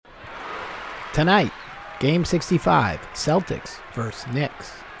Tonight, Game 65, Celtics versus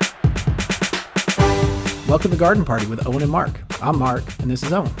Knicks. Welcome to Garden Party with Owen and Mark. I'm Mark, and this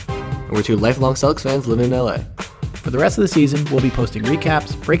is Owen. And we're two lifelong Celtics fans living in LA. For the rest of the season, we'll be posting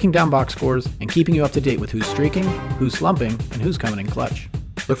recaps, breaking down box scores, and keeping you up to date with who's streaking, who's slumping, and who's coming in clutch.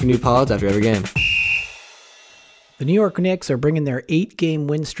 Look for new pods after every game. The New York Knicks are bringing their 8-game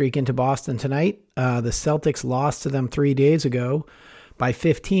win streak into Boston tonight. The Celtics lost to them 3 days ago by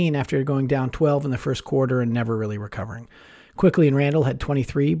 15 after going down 12 in the first quarter and never really recovering. Quickly and Randall had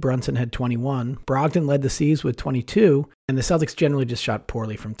 23, Brunson had 21, Brogdon led the C's with 22, and the Celtics generally just shot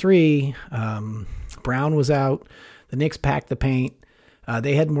poorly from three. Brown was out. The Knicks packed the paint.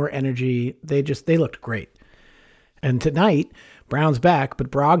 They had more energy. They looked great. And tonight, Brown's back,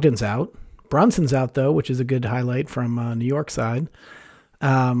 but Brogdon's out. Brunson's out, though, which is a good highlight from New York side.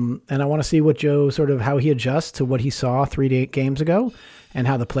 And I want to see what Joe how he adjusts to what he saw 3 games ago and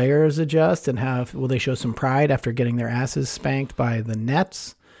how the players adjust and will they show some pride after getting their asses spanked by the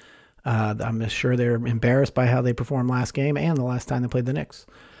Nets. I'm sure they're embarrassed by how they performed last game and the last time they played the Knicks.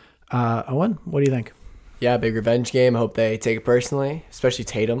 Owen, what do you think? Yeah, big revenge game. I hope they take it personally, especially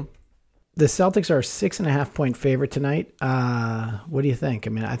Tatum. The Celtics are a 6.5-point favorite tonight. What do you think? I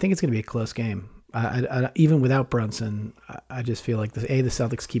mean, I think it's going to be a close game. Even without Brunson, I just feel like the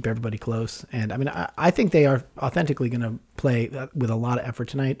Celtics keep everybody close. And I mean, I think they are authentically going to play with a lot of effort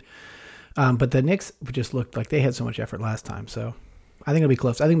tonight. But the Knicks just looked like they had so much effort last time. So I think it'll be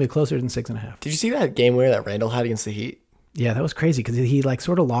close. I think it'll be closer than 6.5. Did you see that game winner that Randall had against the Heat? Yeah, that was crazy because he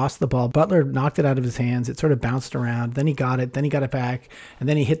sort of lost the ball. Butler knocked it out of his hands. It sort of bounced around. Then he got it. Then he got it back. And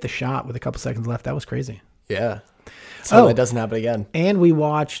then he hit the shot with a couple seconds left. That was crazy. Yeah. So that doesn't happen again. And we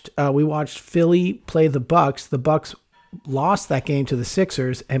watched Philly play the Bucks. The Bucks lost that game to the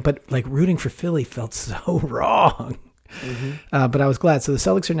Sixers, but rooting for Philly felt so wrong. Mm-hmm. But I was glad. So the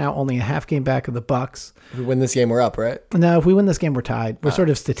Celtics are now only a half game back of the Bucks. If we win this game, we're up, right? No, if we win this game, we're tied. We're sort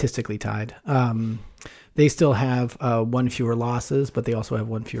of statistically tied. They still have one fewer losses, but they also have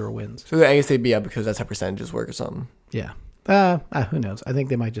one fewer wins. So I guess they'd be up because that's how percentages work or something. Yeah. Who knows? I think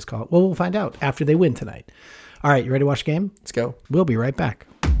they might just call it. Well, we'll find out after they win tonight. All right, you ready to watch the game? Let's go. We'll be right back.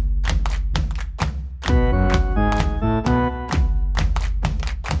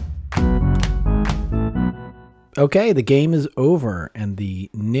 Okay, the game is over, and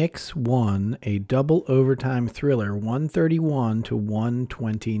the Knicks won a double overtime thriller,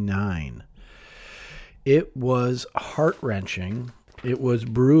 131-129. It was heart-wrenching. It was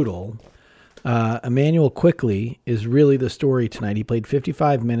brutal. Emmanuel Quickley is really the story tonight. He played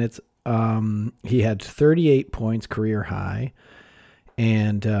 55 minutes. He had 38 points, career high,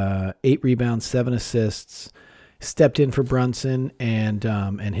 and 8 rebounds, 7 assists. Stepped in for Brunson, and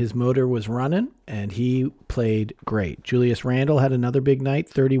his motor was running, and he played great. Julius Randle had another big night,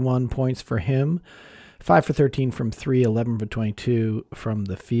 31 points for him, 5 for 13 from 3, 11 for 22 from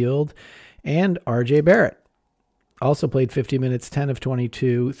the field. And R.J. Barrett also played 50 minutes, 10 of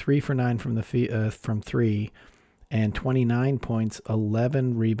 22, 3 for 9 from from 3, and 29 points,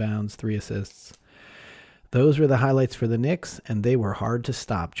 11 rebounds, 3 assists. Those were the highlights for the Knicks, and they were hard to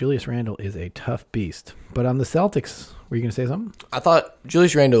stop. Julius Randle is a tough beast. But on the Celtics, were you going to say something? I thought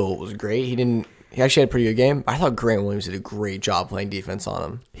Julius Randle was great. He actually had a pretty good game. I thought Grant Williams did a great job playing defense on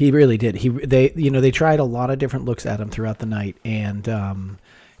him. He really did. They tried a lot of different looks at him throughout the night, and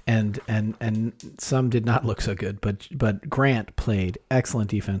some did not look so good. But Grant played excellent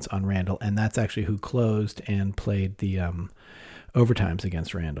defense on Randle, and that's actually who closed and played the overtimes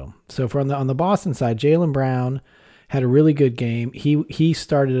against Randle. So on the Boston side, Jaylen Brown had a really good game. He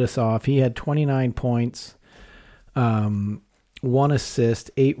started us off. He had 29 points, 1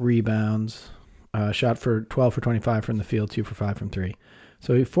 assist, 8 rebounds, shot for 12 for 25 from the field, 2 for 5 from 3.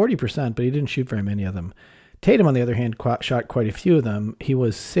 So 40%, but he didn't shoot very many of them. Tatum, on the other hand, shot quite a few of them. He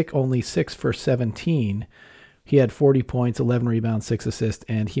was only 6 for 17. He had 40 points, 11 rebounds, 6 assists,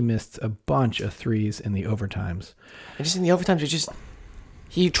 and he missed a bunch of threes in the overtimes. And just in the overtimes,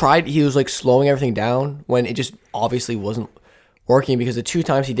 he was slowing everything down when it just obviously wasn't working, because the 2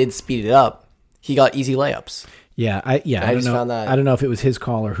 times he did speed it up, he got easy layups. Yeah, I don't know. Found that. I don't know if it was his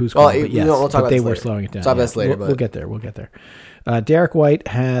call or whose call, but yes, we'll talk but they were later. Slowing it down. We'll talk about this later. We'll get there. We'll get there. Derek White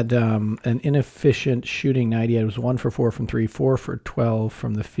had an inefficient shooting night. He was 1 for 4 from 3, 4 for 12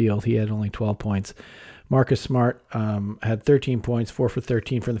 from the field. He had only 12 points. Marcus Smart had 13 points, 4 for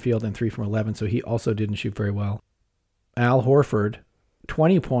 13 from the field, and 3 from 11, so he also didn't shoot very well. Al Horford,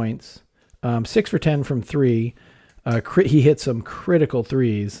 20 points, 6 for 10 from 3. He hit some critical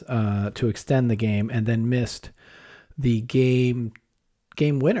threes to extend the game, and then missed the game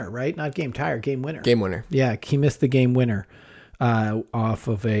winner, right? Not game tire, game winner. Game winner. Yeah, he missed the game winner. off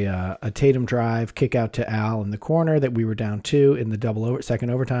of a Tatum drive, kick out to Al in the corner that we were down 2 in the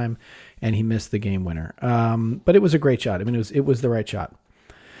second overtime, and he missed the game winner. But it was a great shot. I mean, it was the right shot.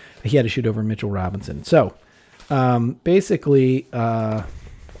 He had to shoot over Mitchell Robinson. So basically,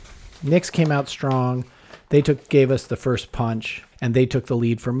 Knicks came out strong. They gave us the first punch, and they took the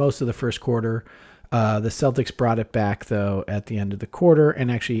lead for most of the first quarter. The Celtics brought it back, though, at the end of the quarter,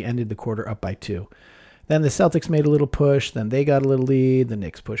 and actually ended the quarter up by 2. Then the Celtics made a little push. Then they got a little lead. The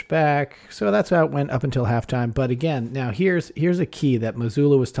Knicks pushed back. So that's how it went up until halftime. But again, now here's a key that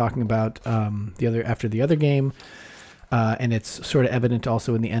Mazzulla was talking about after the other game, and it's sort of evident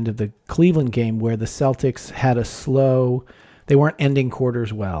also in the end of the Cleveland game where the Celtics had they weren't ending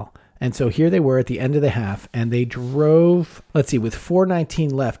quarters well. And so here they were at the end of the half, and they drove. Let's see, with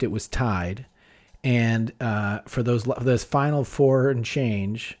 4:19 left, it was tied. And for those final 4 and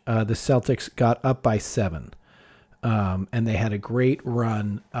change, the Celtics got up by 7. And they had a great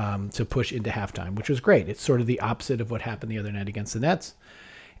run to push into halftime, which was great. It's sort of the opposite of what happened the other night against the Nets.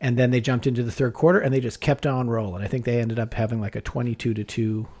 And then they jumped into the third quarter, and they just kept on rolling. I think they ended up having like a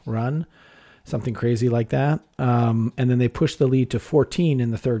 22-2 run, something crazy like that. And then they pushed the lead to 14 in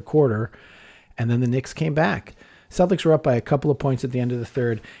the third quarter, and then the Knicks came back. Celtics were up by a couple of points at the end of the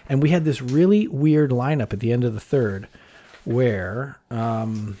third, and we had this really weird lineup at the end of the third where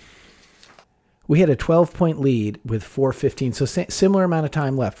we had a 12-point lead with 4:15, so similar amount of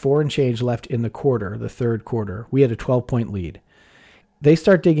time left, 4 and change left in the third quarter. We had a 12-point lead. They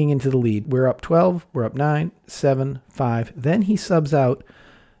start digging into the lead. We're up 12, we're up 9, 7, 5. Then he subs out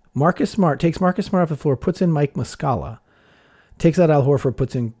Marcus Smart, takes Marcus Smart off the floor, puts in Mike Muscala, takes out Al Horford,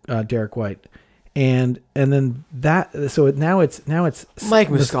 puts in Derek White. And then now it's Mike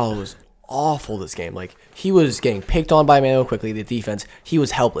Muscala was awful this game. Like, he was getting picked on by Emmanuel Quickley, the defense. He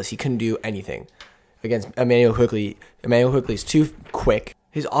was helpless. He couldn't do anything against Emmanuel Quickley. Emmanuel Quickley's too quick.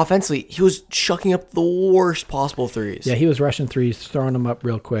 His offensively, he was chucking up the worst possible threes. Yeah, he was rushing threes, throwing them up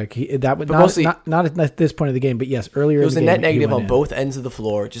real quick. Not at this point of the game, but yes, earlier. It was in the a game, net negative on both ends of the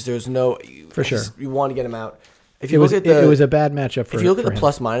floor. Just there was no for sure. You want to get him out. If it was a bad matchup for. If you look at the him.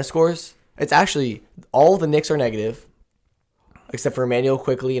 plus minus scores, it's actually all the Knicks are negative, except for Emmanuel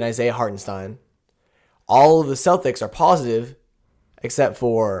Quickley and Isaiah Hartenstein. All of the Celtics are positive, except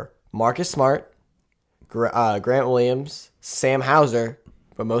for Marcus Smart, Grant Williams, Sam Hauser,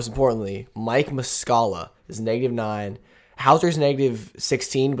 but most importantly, Mike Muscala is -9. Hauser's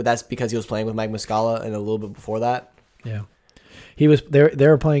 -16, but that's because he was playing with Mike Muscala and a little bit before that. Yeah, he was. They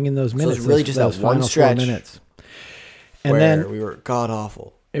were playing in those minutes. So it was really just that one stretch, 4 minutes, and where then we were god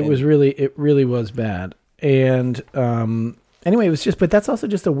awful. It really was bad. And anyway, it was just, but that's also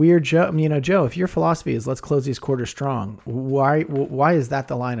just a weird Joe. Joe, if your philosophy is let's close these quarters strong, why is that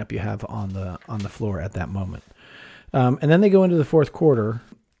the lineup you have on the floor at that moment? And then they go into the fourth quarter,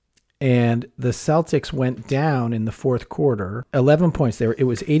 and the Celtics went down in the fourth quarter, 11 points there. It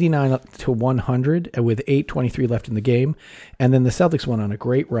was 89-100 with 8:23 left in the game, and then the Celtics went on a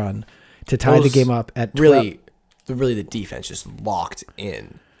great run to tie the game up at 12. Really, the defense just locked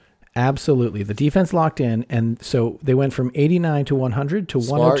in. Absolutely. The defense locked in, and so they went from 89-100 to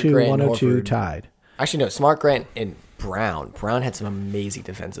 102-102 tied. Actually, no, Smart, Grant, and Brown. Brown had some amazing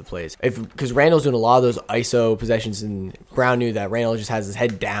defensive plays. Because Randall's doing a lot of those ISO possessions, and Brown knew that Randall just has his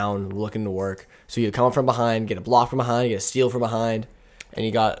head down looking to work. So you come up from behind, get a block from behind, get a steal from behind, and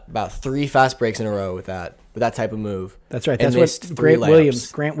you got about 3 fast breaks in a row with that type of move. That's right. That's what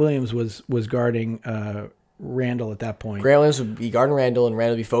Grant Williams was guarding Randall at that point. Grant Williams would be guarding Randall, and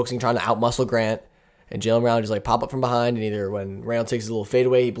Randall would be focusing, trying to outmuscle Grant. And Jalen Brown would just pop up from behind, and either when Randall takes a little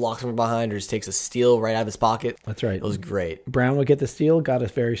fadeaway, he blocks him from behind, or just takes a steal right out of his pocket. That's right. It was great. Brown would get the steal, got a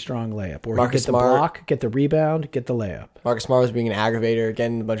very strong layup. Or he'd get the block, get the rebound, get the layup. Marcus Smart was being an aggravator,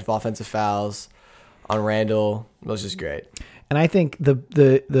 getting a bunch of offensive fouls on Randall. It was just great. And I think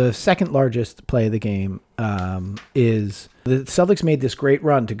the second largest play of the game is the Celtics made this great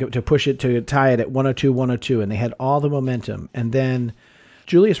run to push it, to tie it at 102-102, and they had all the momentum. And then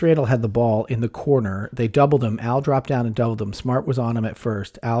Julius Randle had the ball in the corner. They doubled him. Al dropped down and doubled him. Smart was on him at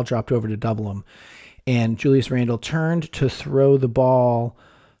first. Al dropped over to double him. And Julius Randle turned to throw the ball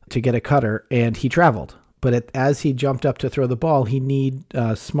to get a cutter, and he traveled. But as he jumped up to throw the ball, he kneed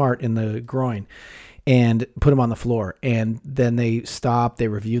Smart in the groin and put him on the floor. And then they stopped. They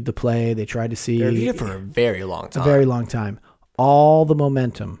reviewed the play. They tried to see. They reviewed it for a very long time. A very long time. All the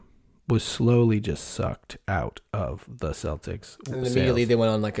momentum was slowly just sucked out of the Celtics. And immediately they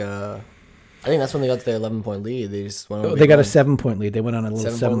went on I think that's when they got to their 11-point lead. They just went over. They got a 7-point lead. They went on a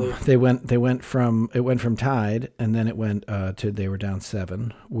little 7-point seven. They went from tied, and then it went to they were down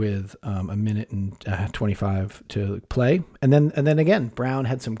 7 with a minute and 25 to play, and then again Brown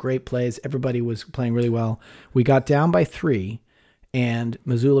had some great plays. Everybody was playing really well. We got down by 3, and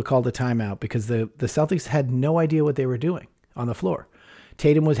Mazzulla called a timeout because the Celtics had no idea what they were doing on the floor.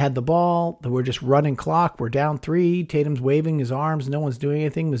 Tatum had the ball. We're just running clock. We're down 3. Tatum's waving his arms. No one's doing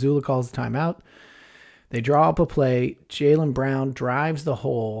anything. Mazzulla calls the timeout. They draw up a play. Jaylen Brown drives the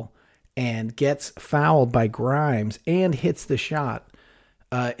hole and gets fouled by Grimes and hits the shot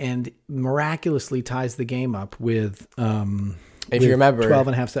and miraculously ties the game up with if you remember, 12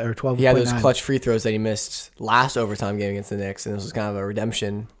 and a half or 12. He had those clutch free throws that he missed last overtime game against the Knicks, and this was kind of a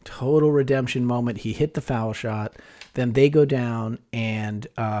redemption. Total redemption moment. He hit the foul shot. Then they go down, and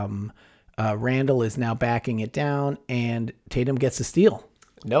Randall is now backing it down, and Tatum gets a steal.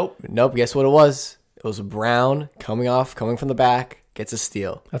 Nope. Guess what it was? It was Brown coming from the back, gets a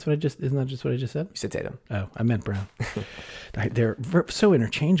steal. Isn't that just what I just said? You said Tatum. Oh, I meant Brown. They're so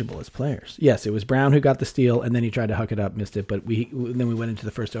interchangeable as players. Yes, it was Brown who got the steal, and then he tried to huck it up, missed it, but then we went into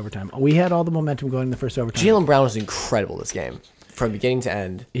the first overtime. We had all the momentum going in the first overtime. Jaylen Brown was incredible this game. From beginning to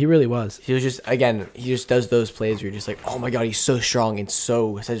end. He really was. He was he just does those plays where you're just like, oh my God, he's so strong and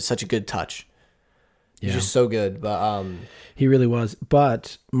such a good touch. He's just so good. But he really was.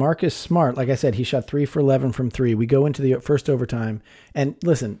 But Marcus Smart, like I said, he shot 3 for 11 from 3. We go into the first overtime. And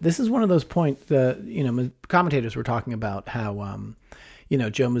listen, this is one of those points, commentators were talking about how,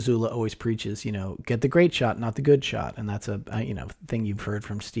 Joe Mazzulla always preaches, get the great shot, not the good shot. And that's a thing you've heard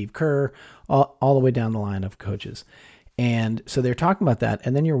from Steve Kerr all the way down the line of coaches. And so they're talking about that.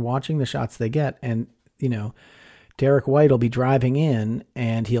 And then you're watching the shots they get. And, Derek White will be driving in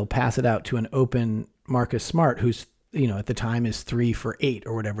and he'll pass it out to an open Marcus Smart, who's, at the time is 3 for 8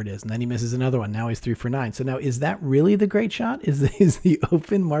 or whatever it is. And then he misses another one. Now he's 3 for 9. So now is that really the great shot? Is the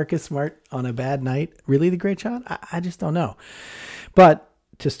open Marcus Smart on a bad night really the great shot? I just don't know. But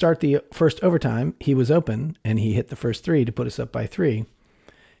to start the first overtime, he was open and he hit the first 3 to put us up by 3.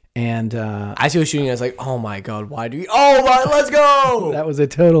 And as he was shooting, I was like, "Oh my God, why do you? Oh my, let's go!" That was a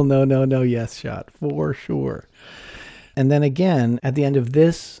total no, yes shot for sure. And then again, at the end of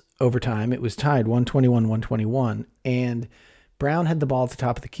this overtime, it was tied 121-121, and Brown had the ball at the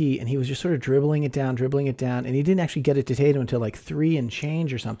top of the key, and he was just sort of dribbling it down, and he didn't actually get it to Tatum until like 3 and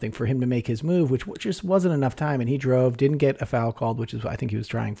change or something for him to make his move, which just wasn't enough time. And he drove, didn't get a foul called, which is what I think he was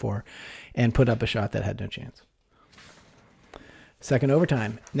trying for, and put up a shot that had no chance. Second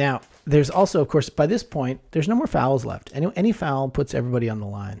overtime. Now, there's also, of course, by this point, there's no more fouls left. Any foul puts everybody on the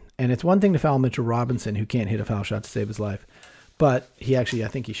line. And it's one thing to foul Mitchell Robinson, who can't hit a foul shot to save his life. But I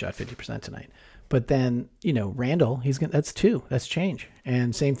think he shot 50% tonight. But then, Randall, that's 2. That's change.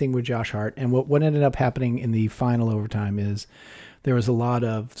 And same thing with Josh Hart. And what ended up happening in the final overtime is there was a lot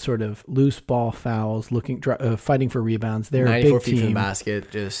of sort of loose ball fouls, fighting for rebounds. They're a big team. 94 feet from the basket,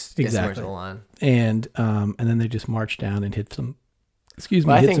 just gets to the line. And then they just marched down and hit some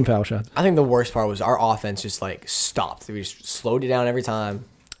some foul shots. I think the worst part was our offense just stopped. We just slowed it down every time.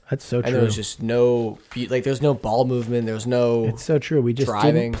 That's so true. And there was just there's no ball movement. There was no. It's so true. We just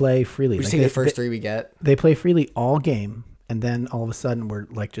driving. Didn't play freely. We just take the first 3 we get. They play freely all game, and then all of a sudden we're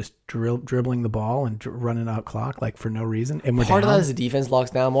just dribbling the ball and running out clock for no reason. And we're part down. of that is the defense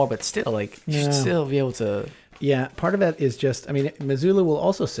locks down more, but still you should still be able to. Yeah, part of that is just, Mazzulla will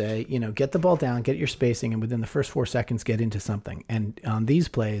also say, get the ball down, get your spacing, and within the first 4 seconds, get into something. And on these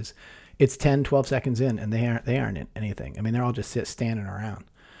plays, it's 10, 12 seconds in, and they aren't in anything. They're all just standing around.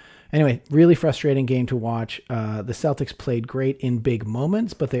 Anyway, really frustrating game to watch. The Celtics played great in big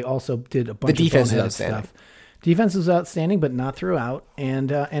moments, but they also did a bunch of boneheaded stuff. Defense was outstanding, but not throughout. And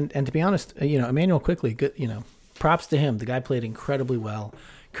to be honest, Emmanuel Quickley, good. Props to him. The guy played incredibly well,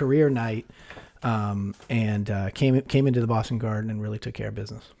 career night. And came into the Boston Garden and really took care of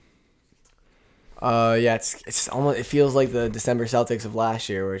business. It's almost, it feels like the December Celtics of last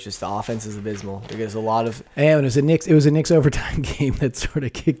year, where it's just the offense is abysmal. There's a lot of it was a Knicks overtime game that sort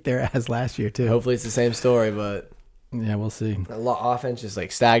of kicked their ass last year too. Hopefully it's the same story, but yeah, we'll see. The offense just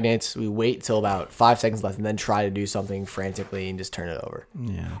stagnates. We wait till about 5 seconds left and then try to do something frantically and just turn it over.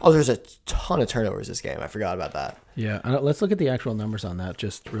 Yeah. Oh, there's a ton of turnovers this game. I forgot about that. Yeah. Let's look at the actual numbers on that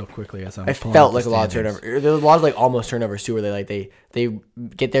just real quickly. As I felt like a lot of turnovers. There was a lot of almost turnovers too, where they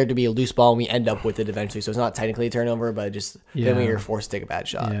get there to be a loose ball and we end up with it eventually. So it's not technically a turnover, but then we are forced to take a bad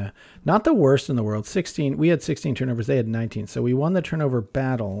shot. Yeah. Not the worst in the world. 16. We had 16 turnovers. They had 19. So we won the turnover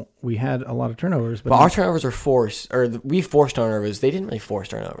battle. We had a lot of turnovers, but our turnovers are forced, or we forced turnovers. They didn't really force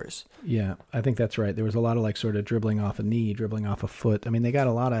turnovers. Yeah, I think that's right. There was a lot of like sort of dribbling off a knee, dribbling off a foot. I mean, they got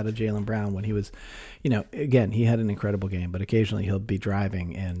a lot out of Jaylen Brown when he was, again, he had an incredible game, but occasionally he'll be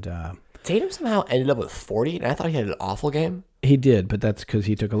driving and. Tatum somehow ended up with 40, and I thought he had an awful game. He did, but that's because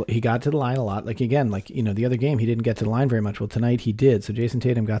he got to the line a lot. Like again, the other game he didn't get to the line very much. Well, tonight he did. So Jason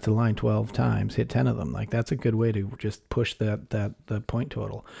Tatum got to the line 12 times, hit 10 of them. Like that's a good way to just push the point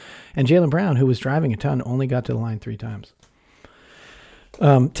total. And Jaylen Brown, who was driving a ton, only got to the line 3 times.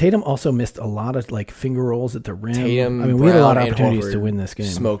 Tatum also missed a lot of like finger rolls at the rim. We had a lot of opportunities to win this game.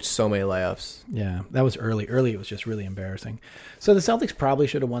 Smoked so many layups. Yeah, that was early. Early, it was just really embarrassing. So the Celtics probably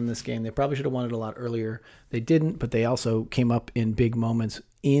should have won this game. They probably should have won it a lot earlier. They didn't, but they also came up in big moments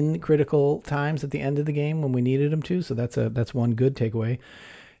in critical times at the end of the game when we needed them to. So that's one good takeaway.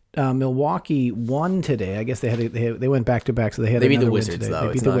 Milwaukee won today. I guess they went back to back, so they beat the Wizards though.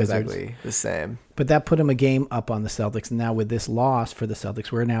 It's not exactly the same. But that put them a game up on the Celtics. And now with this loss for the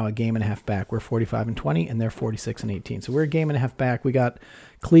Celtics, we're now a game and a half back. We're 45-20, and they're 46-18. So we're a game and a half back. We got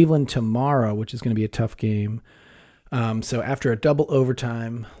Cleveland tomorrow, which is going to be a tough game. So after a double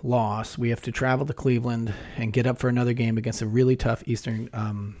overtime loss, we have to travel to Cleveland and get up for another game against a really tough Eastern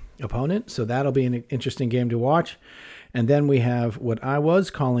opponent. So that'll be an interesting game to watch. And then we have what I was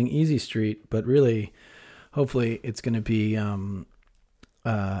calling Easy Street, but really, hopefully it's going to be,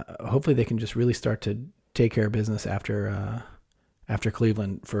 hopefully they can just really start to take care of business after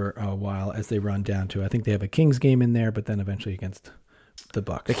Cleveland for a while as they run down to, I think they have a Kings game in there, but then eventually against the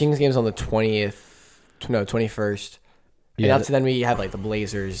Bucks. The Kings game's on the 21st. Yeah, and then we have like the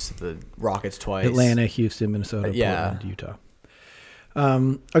Blazers, the Rockets twice. Atlanta, Houston, Minnesota, Portland, Utah.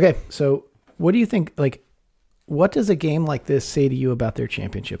 Okay, so what do you think, what does a game like this say to you about their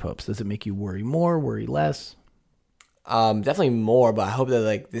championship hopes? Does it make you worry more, worry less? Definitely more, but I hope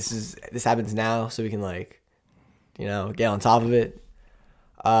that this happens now so we can get on top of it.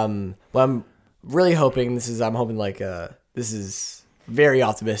 What I'm really hoping this is very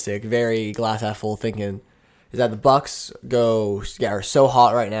optimistic, very glass half full thinking, is that the Bucks are so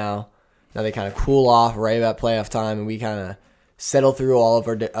hot right now. Now they kind of cool off right about playoff time, and we kind of settle through all of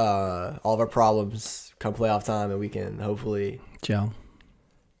our problems come playoff time, and we can hopefully gel.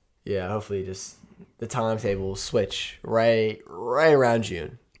 Yeah, hopefully just the timetable will switch right around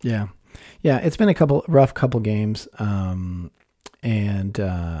June. Yeah. It's been a rough couple games, and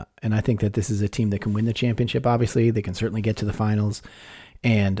I think that this is a team that can win the championship. Obviously, they can certainly get to the finals,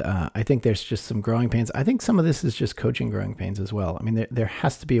 and I think there's just some growing pains. I think some of this is just coaching growing pains as well. I mean, there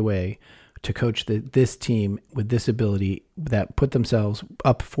has to be a way to coach this team with this ability that put themselves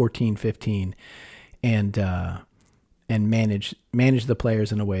up 14-15 and manage the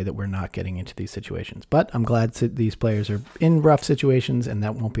players in a way that we're not getting into these situations. But I'm glad these players are in rough situations, and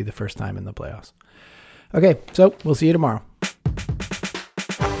that won't be the first time in the playoffs. Okay, so we'll see you tomorrow.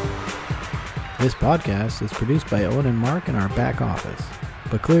 This podcast is produced by Owen and Mark in our back office,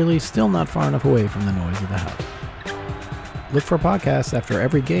 but clearly still not far enough away from the noise of the house. Look for podcasts after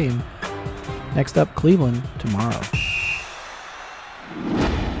every game. Next up, Cleveland tomorrow.